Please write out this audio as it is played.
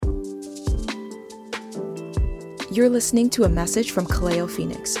You're listening to a message from Kaleo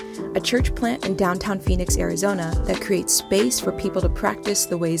Phoenix, a church plant in downtown Phoenix, Arizona that creates space for people to practice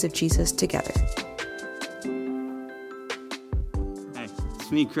the ways of Jesus together. Hey,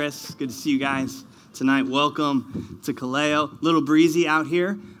 it's me, Chris. Good to see you guys tonight. Welcome to Kaleo. A little breezy out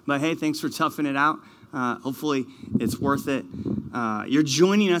here, but hey, thanks for toughing it out. Hopefully it's worth it. You're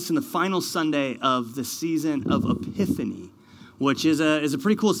joining us in the final Sunday of the season of Epiphany, which is a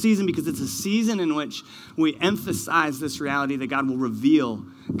pretty cool season because it's a season in which we emphasize this reality that God will reveal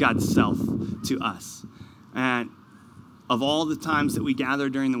God's self to us. And of all the times that we gather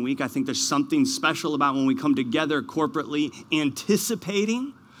during the week, I think there's something special about when we come together corporately,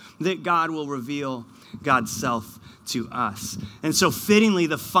 anticipating that God will reveal God's self to us. And so fittingly,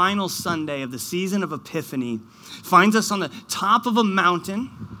 the final Sunday of the season of Epiphany finds us on the top of a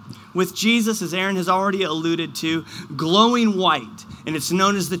mountain with Jesus, as Aaron has already alluded to, glowing white. And it's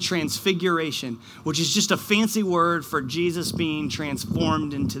known as the Transfiguration, which is just a fancy word for Jesus being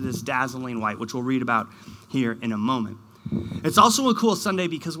transformed into this dazzling white, which we'll read about here in a moment. It's also a cool Sunday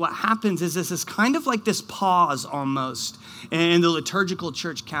because what happens is this is kind of like this pause almost in the liturgical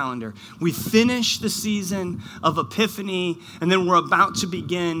church calendar. We finish the season of Epiphany, and then we're about to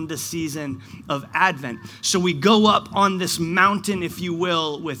begin the season of Advent. So we go up on this mountain, if you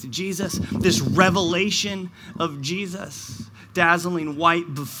will, with Jesus, this revelation of Jesus, dazzling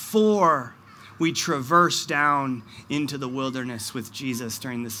white, before we traverse down into the wilderness with Jesus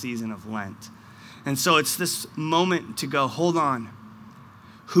during the season of Lent. And so it's this moment to go, hold on.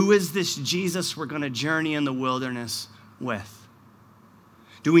 Who is this Jesus we're going to journey in the wilderness with?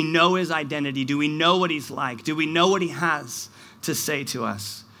 Do we know his identity? Do we know what he's like? Do we know what he has to say to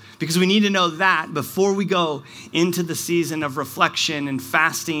us? Because we need to know that before we go into the season of reflection and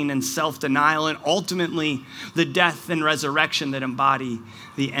fasting and self-denial and ultimately the death and resurrection that embody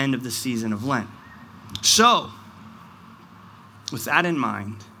the end of the season of Lent. So, with that in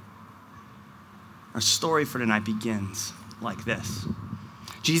mind, our story for tonight begins like this.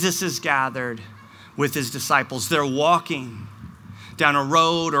 Jesus is gathered with his disciples. They're walking down a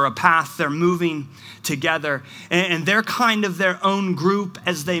road or a path. They're moving together. And they're kind of their own group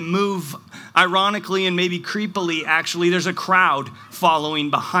as they move. Ironically and maybe creepily, actually, there's a crowd following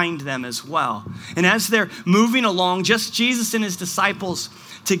behind them as well. And as they're moving along, just Jesus and his disciples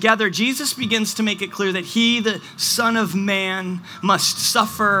together, Jesus begins to make it clear that he, the Son of Man, must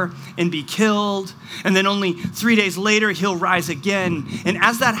suffer and be killed. And then only 3 days later, he'll rise again. And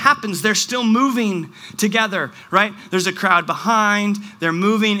as that happens, they're still moving together, right? There's a crowd behind, they're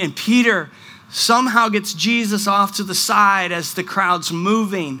moving, and Peter somehow gets Jesus off to the side as the crowd's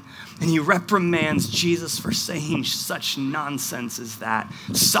moving. And he reprimands Jesus for saying such nonsense as that.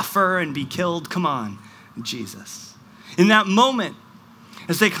 Suffer and be killed. Come on, Jesus. In that moment,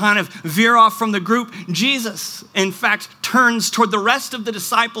 as they kind of veer off from the group, Jesus, in fact, turns toward the rest of the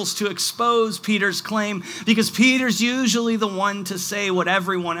disciples to expose Peter's claim, because Peter's usually the one to say what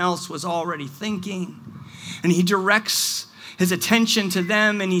everyone else was already thinking. And he directs his attention to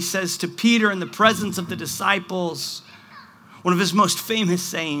them, and he says to Peter in the presence of the disciples, one of his most famous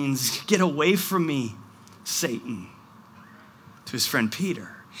sayings, "Get away from me, Satan," to his friend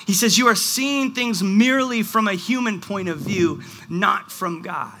Peter. He says, you are seeing things merely from a human point of view, not from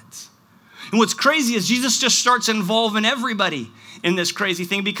God's. And what's crazy is Jesus just starts involving everybody in this crazy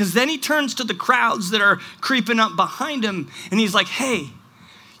thing, because then he turns to the crowds that are creeping up behind him, and he's like, hey,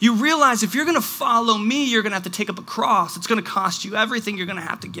 you realize if you're going to follow me, you're going to have to take up a cross. It's going to cost you everything. You're going to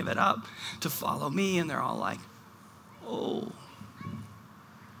have to give it up to follow me. And they're all like, oh,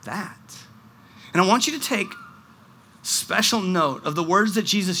 that. And I want you to take special note of the words that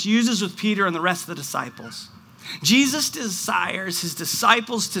Jesus uses with Peter and the rest of the disciples. Jesus desires his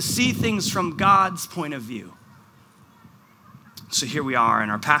disciples to see things from God's point of view. So here we are in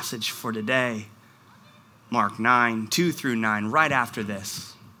our passage for today, Mark 9, 2 through 9, right after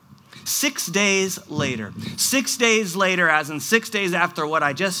this. 6 days later, as in 6 days after what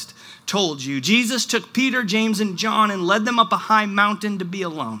I just told you, Jesus took Peter, James, and John and led them up a high mountain to be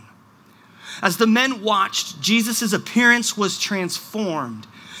alone. As the men watched, Jesus' appearance was transformed,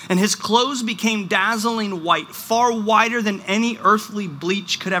 and his clothes became dazzling white, far whiter than any earthly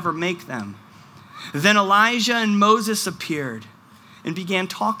bleach could ever make them. Then Elijah and Moses appeared and began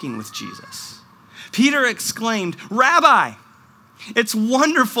talking with Jesus. Peter exclaimed, "Rabbi, it's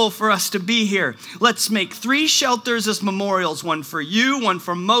wonderful for us to be here. Let's make 3 shelters as memorials, one for you, one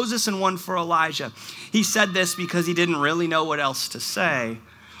for Moses, and one for Elijah." He said this because he didn't really know what else to say,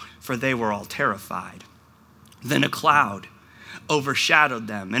 for they were all terrified. Then a cloud overshadowed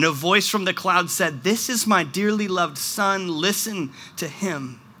them, and a voice from the cloud said, "This is my dearly loved son, listen to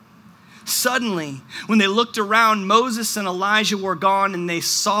him." Suddenly, when they looked around, Moses and Elijah were gone, and they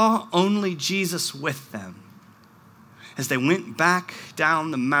saw only Jesus with them. As they went back down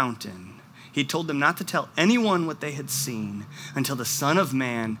the mountain, he told them not to tell anyone what they had seen until the Son of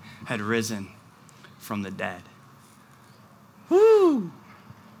Man had risen from the dead. Woo!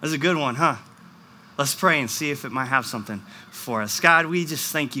 That's a good one, huh? Let's pray and see if it might have something for us. God, we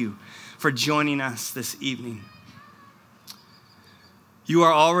just thank you for joining us this evening. You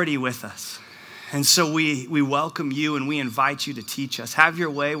are already with us. And so we welcome you and we invite you to teach us. Have your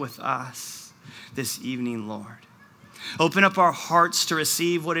way with us this evening, Lord. Open up our hearts to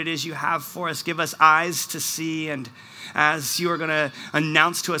receive what it is you have for us. Give us eyes to see. And as you are going to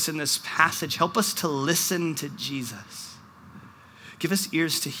announce to us in this passage, help us to listen to Jesus. Give us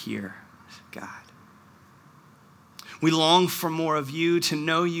ears to hear, God. We long for more of you, to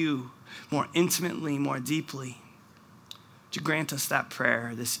know you more intimately, more deeply. Would you grant us that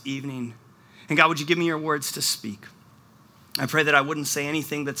prayer this evening? And God, would you give me your words to speak? I pray that I wouldn't say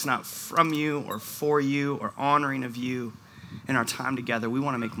anything that's not from you or for you or honoring of you in our time together. We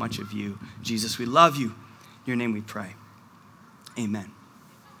want to make much of you. Jesus, we love you. In your name we pray. Amen.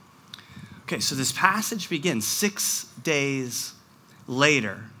 Okay, so this passage begins 6 days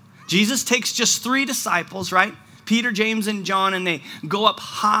later. Jesus takes just 3 disciples, right? Peter, James, and John, and they go up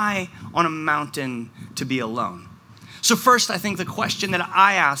high on a mountain to be alone. So first, I think the question that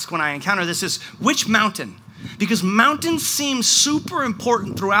I ask when I encounter this is, which mountain? Because mountains seem super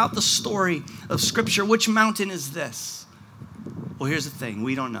important throughout the story of Scripture. Which mountain is this? Well, here's the thing.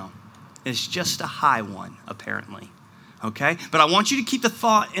 We don't know. It's just a high one, apparently. Okay? But I want you to keep the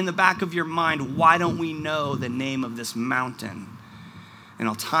thought in the back of your mind, why don't we know the name of this mountain? And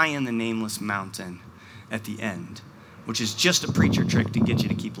I'll tie in the nameless mountain at the end, which is just a preacher trick to get you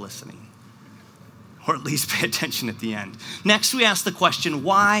to keep listening. Or at least pay attention at the end. Next, we ask the question,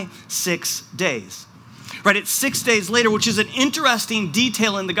 why 6 days? Right, it's 6 days later, which is an interesting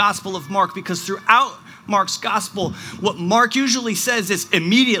detail in the Gospel of Mark, because throughout Mark's Gospel, what Mark usually says is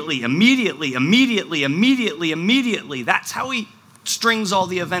immediately, immediately, immediately, immediately, immediately. That's how he strings all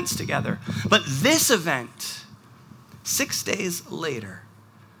the events together. But this event, 6 days later,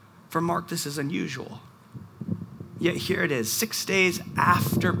 for Mark, this is unusual. Yet here it is, 6 days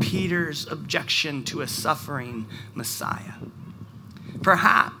after Peter's objection to a suffering Messiah.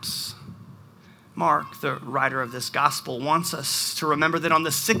 Perhaps Mark, the writer of this gospel, wants us to remember that on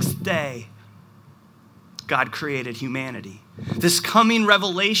the 6th day, God created humanity. This coming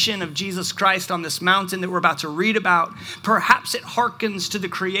revelation of Jesus Christ on this mountain that we're about to read about, perhaps it harkens to the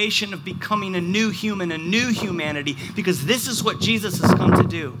creation of becoming a new human, a new humanity, because this is what Jesus has come to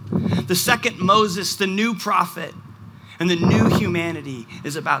do. The second Moses, the new prophet, and the new humanity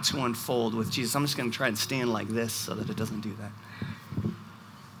is about to unfold with Jesus. I'm just going to try and stand like this so that it doesn't do that.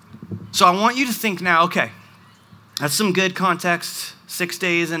 So I want you to think now, okay, that's some good context, 6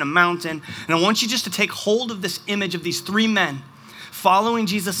 days in a mountain. And I want you just to take hold of this image of these 3 men following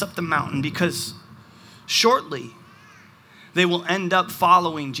Jesus up the mountain, because shortly they will end up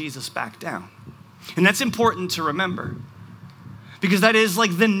following Jesus back down. And that's important to remember, because that is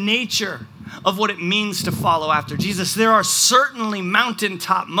like the nature of what it means to follow after Jesus. There are certainly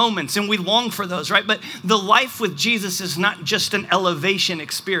mountaintop moments, and we long for those, right? But the life with Jesus is not just an elevation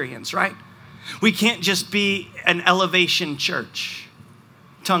experience, right? We can't just be an elevation church,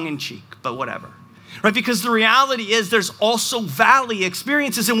 tongue in cheek, but whatever, right? Because the reality is there's also valley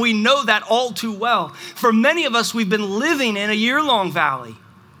experiences, and we know that all too well. For many of us, we've been living in a year-long valley.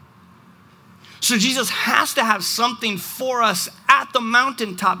 So Jesus has to have something for us at the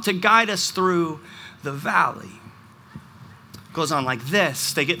mountaintop to guide us through the valley. It goes on like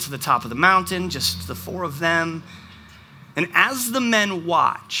this. They get to the top of the mountain, just the 4 of them. And as the men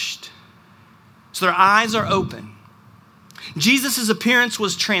watched, so their eyes are open, Jesus' appearance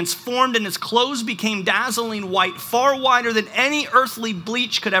was transformed and his clothes became dazzling white, far whiter than any earthly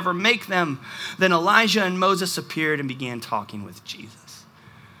bleach could ever make them. Then Elijah and Moses appeared and began talking with Jesus.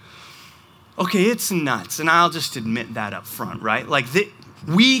 Okay, it's nuts, and I'll just admit that up front, right?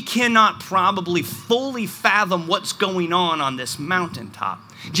 We cannot probably fully fathom what's going on this mountaintop.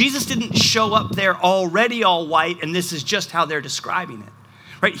 Jesus didn't show up there already all white, and this is just how they're describing it,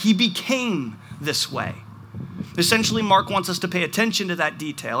 right? He became this way. Essentially, Mark wants us to pay attention to that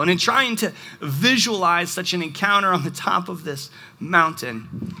detail, and in trying to visualize such an encounter on the top of this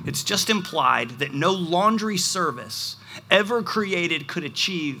mountain, it's just implied that no laundry service ever created could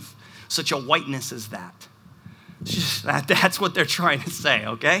achieve such a whiteness as that. That's what they're trying to say,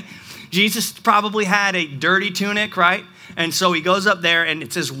 okay? Jesus probably had a dirty tunic, right? And so he goes up there and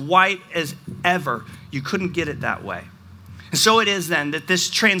it's as white as ever. You couldn't get it that way. And so it is then that this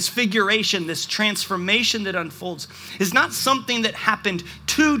transfiguration, this transformation that unfolds is not something that happened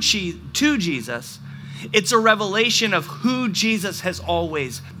to Jesus. It's a revelation of who Jesus has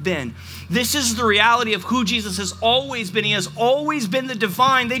always been. This is the reality of who Jesus has always been. He has always been the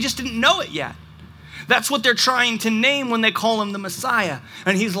divine. They just didn't know it yet. That's what they're trying to name when they call him the Messiah.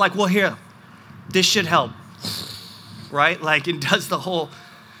 And he's like, well, here, this should help, right? Like it does the whole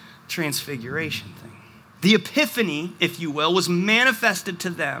transfiguration thing. The epiphany, if you will, was manifested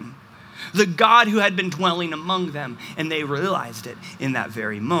to them, the God who had been dwelling among them, and they realized it in that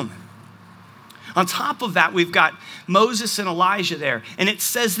very moment. On top of that, we've got Moses and Elijah there, and it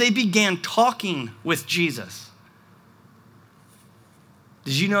says they began talking with Jesus.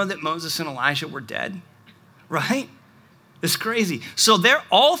 Did you know that Moses and Elijah were dead? Right? It's crazy. So they're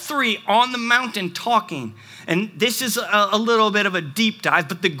all three on the mountain talking. And this is a little bit of a deep dive,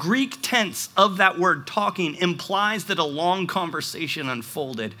 but the Greek tense of that word talking implies that a long conversation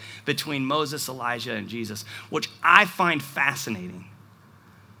unfolded between Moses, Elijah, and Jesus, which I find fascinating.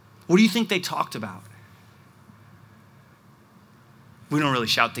 What do you think they talked about? We don't really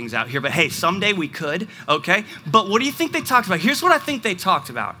shout things out here, but hey, someday we could, okay? But what do you think they talked about? Here's what I think they talked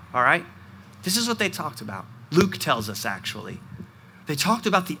about, all right? This is what they talked about. Luke tells us, actually. They talked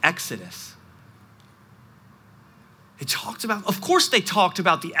about the Exodus. Of course they talked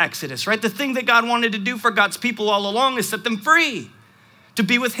about the Exodus, right? The thing that God wanted to do for God's people all along is set them free to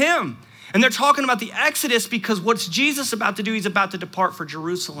be with him. And they're talking about the Exodus because what's Jesus about to do? He's about to depart for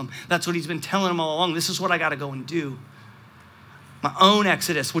Jerusalem. That's what he's been telling them all along. This is what I got to go and do. My own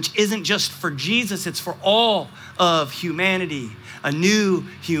Exodus, which isn't just for Jesus, it's for all of humanity, a new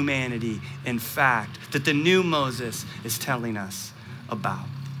humanity, in fact, that the new Moses is telling us about.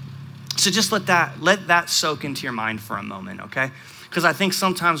 So just let that soak into your mind for a moment, okay? Because I think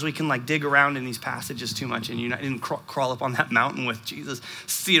sometimes we can like dig around in these passages too much and you didn't crawl up on that mountain with Jesus,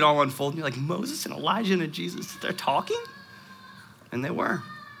 see it all unfold, and you're like, Moses and Elijah and Jesus, they're talking? And they were.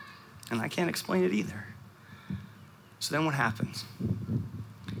 And I can't explain it either. So then what happens?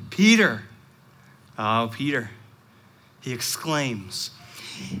 Peter, he exclaims,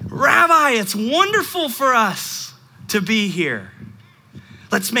 Rabbi, it's wonderful for us to be here.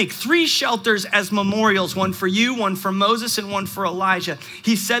 Let's make 3 shelters as memorials, one for you, one for Moses, and one for Elijah.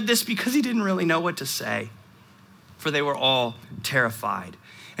 He said this because he didn't really know what to say, for they were all terrified.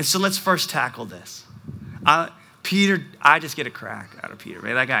 And so let's first tackle this. Peter, I just get a crack out of Peter,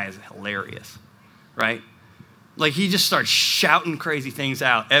 man. That guy is hilarious, right? Like he just starts shouting crazy things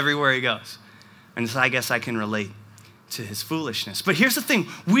out everywhere he goes. And so I guess I can relate to his foolishness. But here's the thing.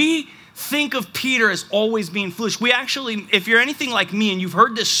 We think of Peter as always being foolish. We actually, if you're anything like me and you've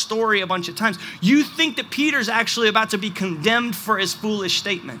heard this story a bunch of times, you think that Peter's actually about to be condemned for his foolish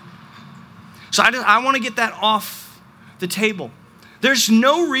statement. So I want to get that off the table. There's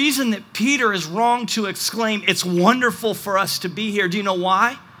no reason that Peter is wrong to exclaim, it's wonderful for us to be here. Do you know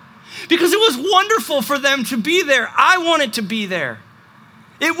why? Because it was wonderful for them to be there. I wanted to be there.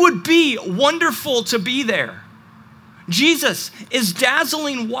 It would be wonderful to be there. Jesus is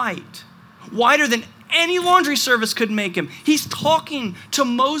dazzling white, whiter than any laundry service could make him. He's talking to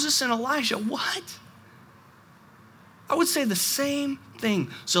Moses and Elijah. What? I would say the same thing.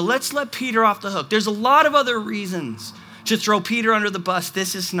 So let's let Peter off the hook. There's a lot of other reasons to throw Peter under the bus.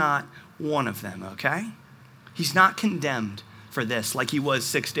 This is not one of them, okay? He's not condemned for this like he was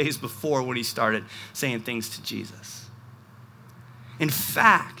 6 days before when he started saying things to Jesus. In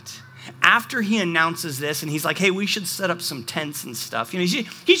fact, after he announces this and he's like, hey, we should set up some tents and stuff. You know,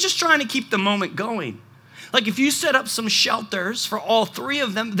 he's just trying to keep the moment going. Like if you set up some shelters for all 3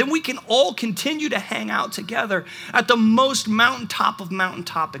 of them, then we can all continue to hang out together at the most mountaintop of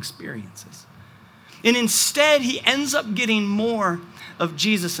mountaintop experiences. And instead, he ends up getting more of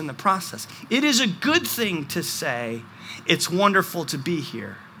Jesus in the process. It is a good thing to say, it's wonderful to be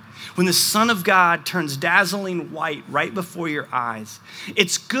here. When the Son of God turns dazzling white right before your eyes,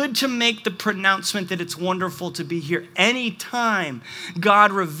 it's good to make the pronouncement that it's wonderful to be here anytime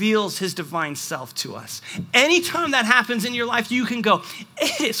God reveals his divine self to us. Anytime that happens in your life, you can go,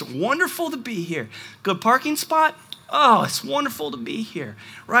 it is wonderful to be here. Good parking spot? Oh, it's wonderful to be here,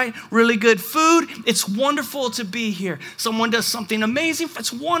 right? Really good food. It's wonderful to be here. Someone does something amazing.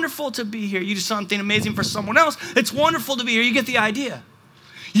 It's wonderful to be here. You do something amazing for someone else. It's wonderful to be here. You get the idea.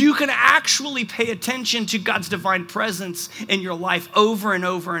 You can actually pay attention to God's divine presence in your life over and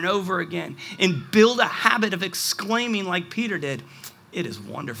over and over again and build a habit of exclaiming like Peter did, it is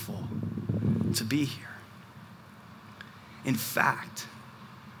wonderful to be here. In fact,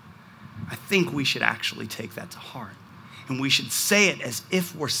 I think we should actually take that to heart. And we should say it as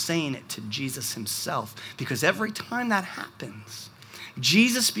if we're saying it to Jesus himself, because every time that happens,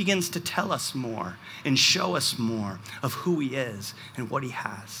 Jesus begins to tell us more and show us more of who he is and what he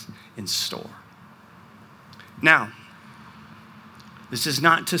has in store. Now, this is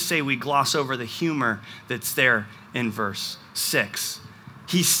not to say we gloss over the humor that's there in verse 6.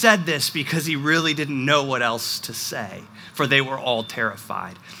 He said this because he really didn't know what else to say, for they were all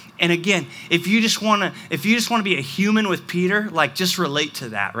terrified. And again, if you just want to be a human with Peter, like just relate to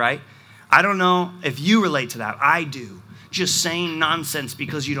that, right? I don't know if you relate to that. I do. Just saying nonsense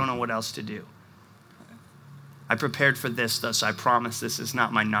because you don't know what else to do. I prepared for this, though, so I promise this is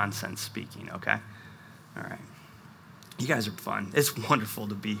not my nonsense speaking, okay? All right. You guys are fun. It's wonderful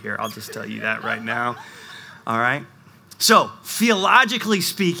to be here. I'll just tell you that right now. All right? So, theologically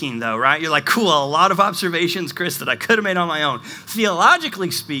speaking, though, right? You're like, cool, a lot of observations, Chris, that I could have made on my own.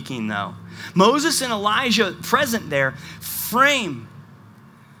 Theologically speaking, though, Moses and Elijah present there frame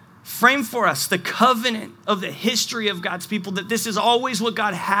for us the covenant of the history of God's people, that this is always what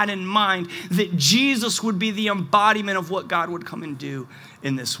God had in mind, that Jesus would be the embodiment of what God would come and do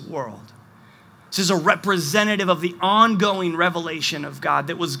in this world. This is a representative of the ongoing revelation of God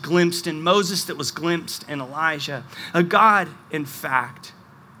that was glimpsed in Moses, that was glimpsed in Elijah. A God, in fact,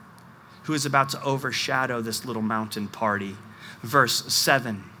 who is about to overshadow this little mountain party. Verse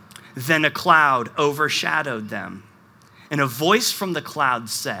 7, then a cloud overshadowed them, and a voice from the cloud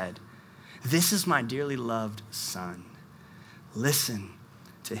said, this is my dearly loved son. Listen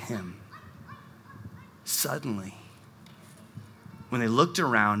to him. Suddenly, when they looked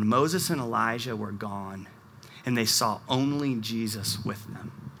around, Moses and Elijah were gone, and they saw only Jesus with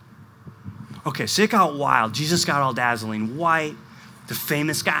them. Okay, so it got wild. Jesus got all dazzling white. The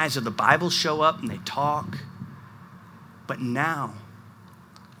famous guys of the Bible show up and they talk. But now,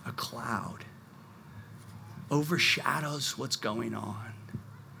 a cloud overshadows what's going on,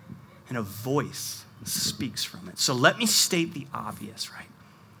 and a voice speaks from it. So let me state the obvious, right?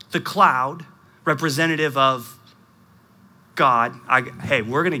 The cloud, representative of God, hey,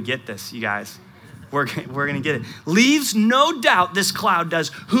 we're going to get this, you guys. We're going to get it. Leaves no doubt, this cloud does,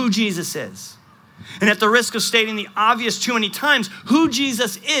 who Jesus is. And at the risk of stating the obvious too many times, who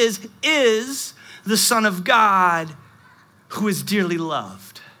Jesus is the Son of God who is dearly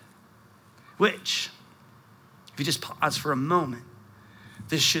loved. Which, if you just pause for a moment,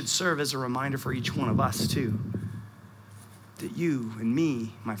 this should serve as a reminder for each one of us too, that you and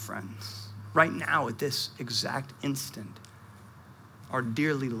me, my friends, right now at this exact instant, are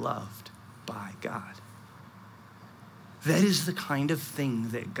dearly loved by God. That is the kind of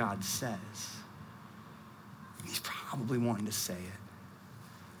thing that God says. He's probably wanting to say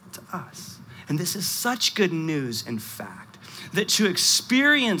it to us. And this is such good news, in fact, that to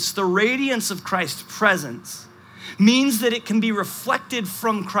experience the radiance of Christ's presence means that it can be reflected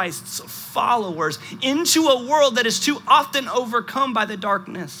from Christ's followers into a world that is too often overcome by the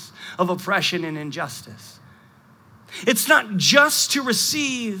darkness of oppression and injustice. It's not just to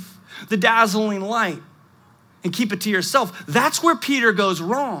receive the dazzling light and keep it to yourself. That's where Peter goes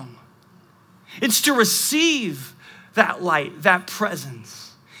wrong. It's to receive that light, that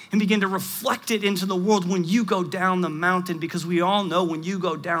presence, and begin to reflect it into the world when you go down the mountain, because we all know when you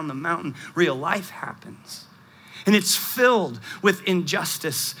go down the mountain, real life happens. And it's filled with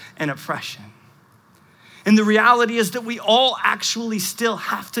injustice and oppression. And the reality is that we all actually still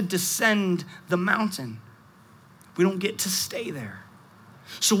have to descend the mountain. We don't get to stay there.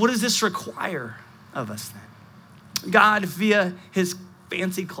 So what does this require of us then? God, via his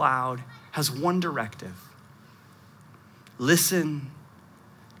fancy cloud, has one directive. Listen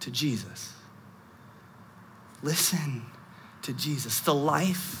to Jesus. Listen to Jesus. The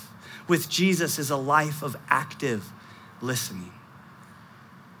life with Jesus is a life of active listening.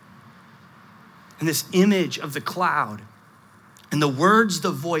 And this image of the cloud and the words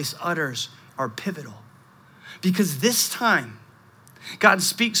the voice utters are pivotal. Because this time, God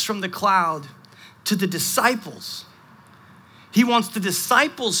speaks from the cloud to the disciples. He wants the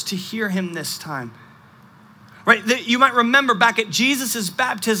disciples to hear him this time. Right? You might remember back at Jesus'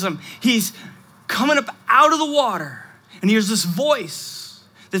 baptism, he's coming up out of the water, and he hears this voice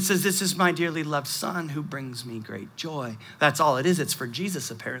that says, this is my dearly loved son who brings me great joy. That's all it is. It's for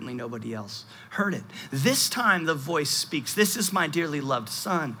Jesus. Apparently nobody else heard it. This time the voice speaks, this is my dearly loved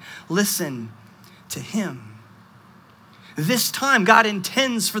son. Listen to him. This time, God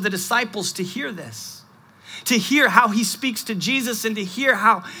intends for the disciples to hear this, to hear how he speaks to Jesus, and to hear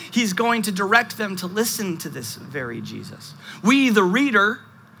how he's going to direct them to listen to this very Jesus. We, the reader,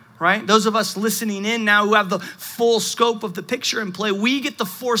 right, those of us listening in now who have the full scope of the picture in play, we get the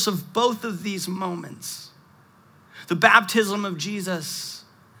force of both of these moments. the baptism of Jesus,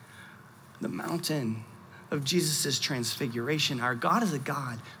 the mountain of Jesus' transfiguration. Our God is a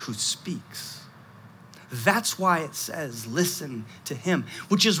God who speaks. That's why it says, listen to him,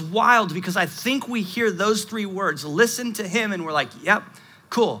 which is wild because I think we hear those three words, listen to him, and we're like, yep,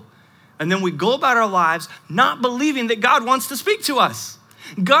 cool. And then we go about our lives not believing that God wants to speak to us.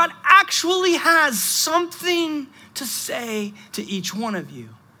 God actually has something to say to each one of you.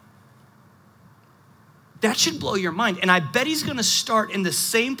 That should blow your mind. And I bet he's gonna start in the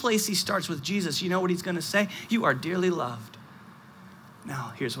same place he starts with Jesus. You know what he's gonna say? You are dearly loved.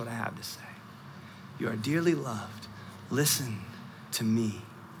 Now, here's what I have to say. You are dearly loved. Listen to me.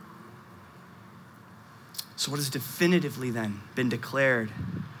 So what has definitively then been declared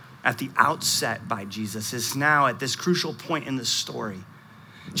at the outset by Jesus is now at this crucial point in the story.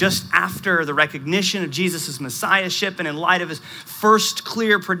 Just after the recognition of Jesus' messiahship and in light of his first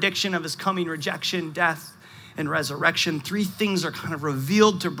clear prediction of his coming rejection, death, and resurrection, three things are kind of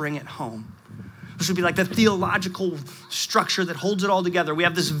revealed to bring it home. This would be like the theological structure that holds it all together. We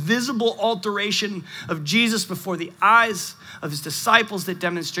have this visible alteration of Jesus before the eyes of his disciples that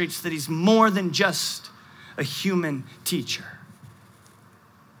demonstrates that he's more than just a human teacher.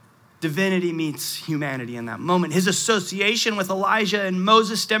 Divinity meets humanity in that moment. His association with Elijah and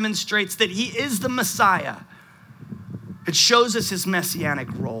Moses demonstrates that he is the Messiah. It shows us his messianic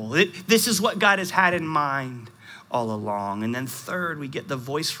role. This is what God has had in mind all along. And then third, we get the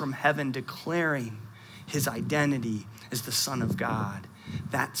voice from heaven declaring his identity as the Son of God.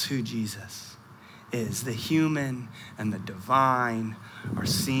 That's who Jesus is. The human and the divine are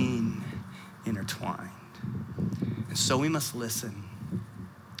seen intertwined. And so we must listen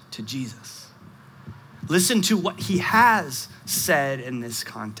to Jesus. Listen to what he has said in this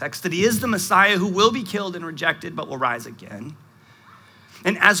context, that he is the Messiah who will be killed and rejected, but will rise again.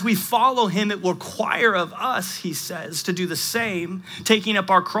 And as we follow him, it will require of us, he says, to do the same, taking up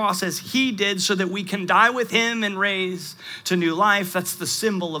our cross as he did so that we can die with him and raise to new life. That's the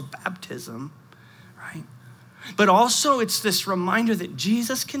symbol of baptism, right? But also it's this reminder that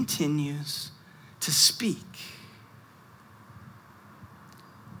Jesus continues to speak.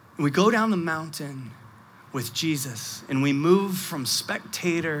 And we go down the mountain with Jesus and we move from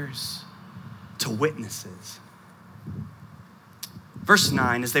spectators to witnesses. Verse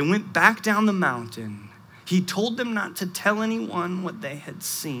 9, as they went back down the mountain, he told them not to tell anyone what they had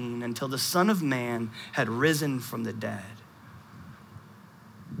seen until the Son of Man had risen from the dead.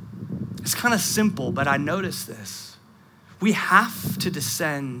 It's kind of simple, but I noticed this. We have to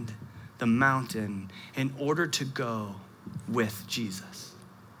descend the mountain in order to go with Jesus.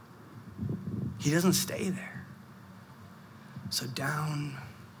 He doesn't stay there. So down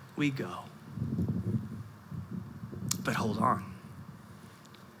we go. But hold on.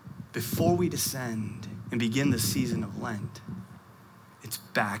 Before we descend and begin the season of Lent, it's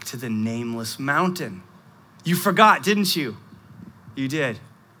back to the nameless mountain. You forgot, didn't you? You did.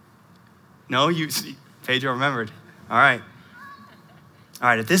 No, Pedro remembered. All right,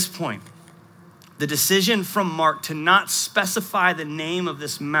 at this point, the decision from Mark to not specify the name of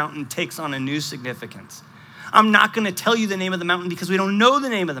this mountain takes on a new significance. I'm not going to tell you the name of the mountain because we don't know the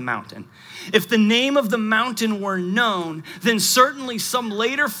name of the mountain. If the name of the mountain were known, then certainly some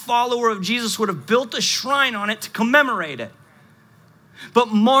later follower of Jesus would have built a shrine on it to commemorate it. But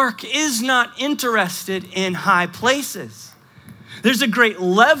Mark is not interested in high places. There's a great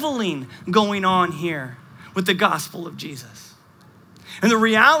leveling going on here with the gospel of Jesus. And the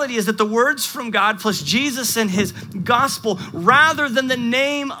reality is that the words from God plus Jesus and his gospel, rather than the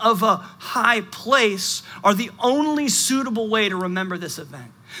name of a high place, are the only suitable way to remember this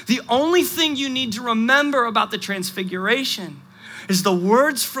event. The only thing you need to remember about the transfiguration is the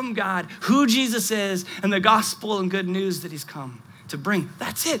words from God, who Jesus is, and the gospel and good news that he's come to bring.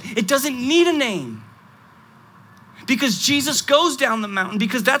 That's it. It doesn't need a name. Because Jesus goes down the mountain,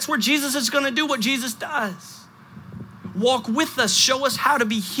 because that's where Jesus is going to do what Jesus does. Walk with us, show us how to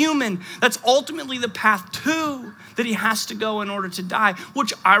be human. That's ultimately the path to that he has to go in order to die,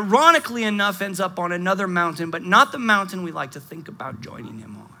 which ironically enough ends up on another mountain, but not the mountain we like to think about joining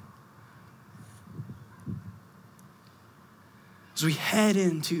him on. As we head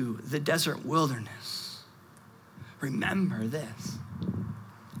into the desert wilderness, remember this.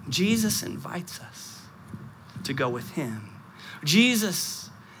 Jesus invites us to go with him. Jesus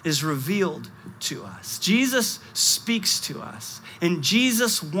is revealed to us. Jesus speaks to us, and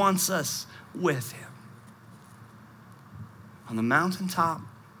Jesus wants us with him. On the mountaintop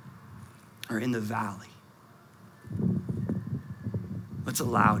or in the valley. Let's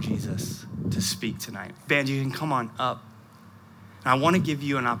allow Jesus to speak tonight. Band, you can come on up. And I want to give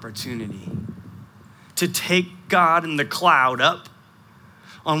you an opportunity to take God in the cloud up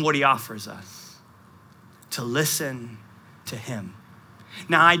on what he offers us, to listen to him.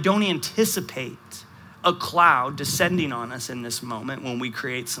 Now, I don't anticipate a cloud descending on us in this moment when we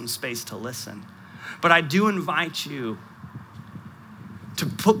create some space to listen. But I do invite you to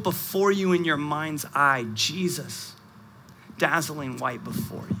put before you in your mind's eye Jesus, dazzling white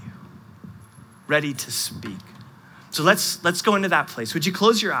before you, ready to speak. So let's go into that place. Would you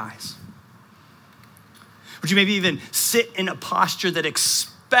close your eyes? Would you maybe even sit in a posture that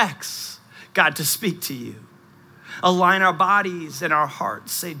expects God to speak to you? Align our bodies and our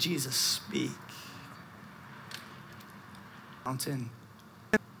hearts. Say, Jesus, speak. Mountain.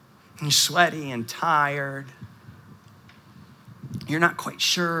 You're sweaty and tired. You're not quite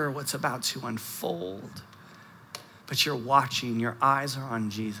sure what's about to unfold, but you're watching. Your eyes are on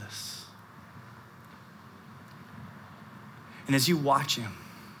Jesus. And as you watch him,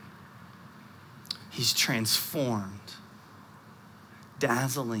 he's transformed,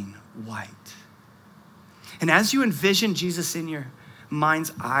 dazzling white. And as you envision Jesus in your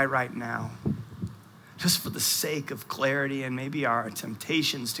mind's eye right now, just for the sake of clarity and maybe our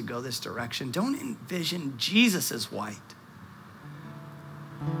temptations to go this direction, don't envision Jesus as white.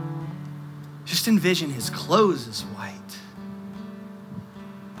 Just envision his clothes as white.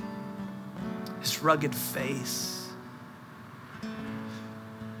 His rugged face.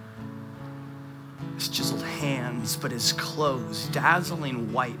 His chiseled hands, but his clothes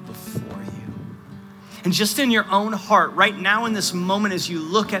dazzling white before you. And just in your own heart, right now in this moment, as you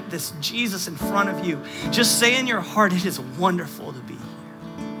look at this Jesus in front of you, just say in your heart, it is wonderful to be here.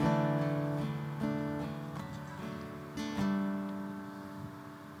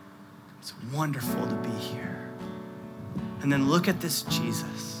 It's wonderful to be here. And then look at this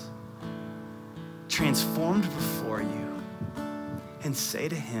Jesus, transformed before you, and say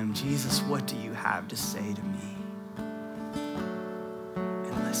to him, Jesus, what do you have to say to me?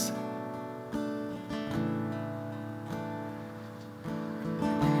 And listen.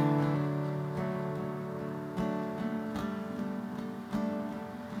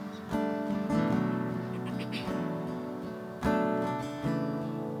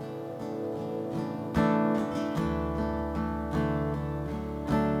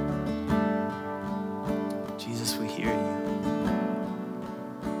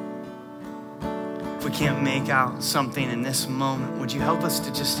 Can't make out something in this moment, would you help us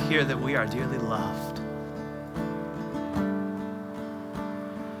to just hear that we are dearly loved?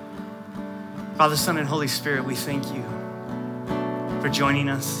 Father, Son, and Holy Spirit, we thank you for joining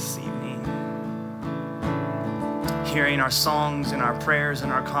us this evening, hearing our songs and our prayers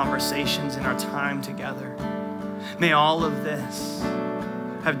and our conversations and our time together. May all of this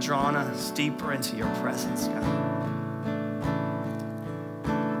have drawn us deeper into your presence, God.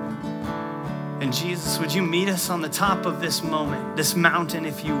 And Jesus, would you meet us on the top of this moment, this mountain,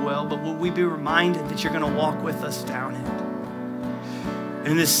 if you will, but will we be reminded that you're going to walk with us down it.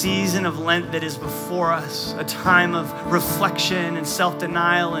 In this season of Lent that is before us, a time of reflection and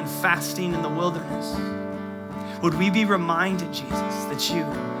self-denial and fasting in the wilderness, would we be reminded, Jesus, that you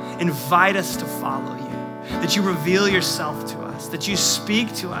invite us to follow you, that you reveal yourself to us, that you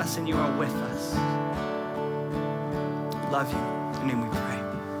speak to us and you are with us. Love you. In your name we pray.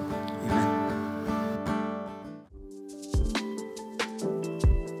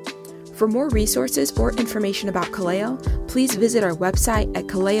 For more resources or information about Kaleo, please visit our website at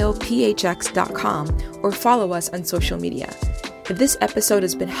kaleophx.com or follow us on social media. If this episode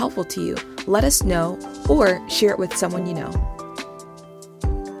has been helpful to you, let us know or share it with someone you know.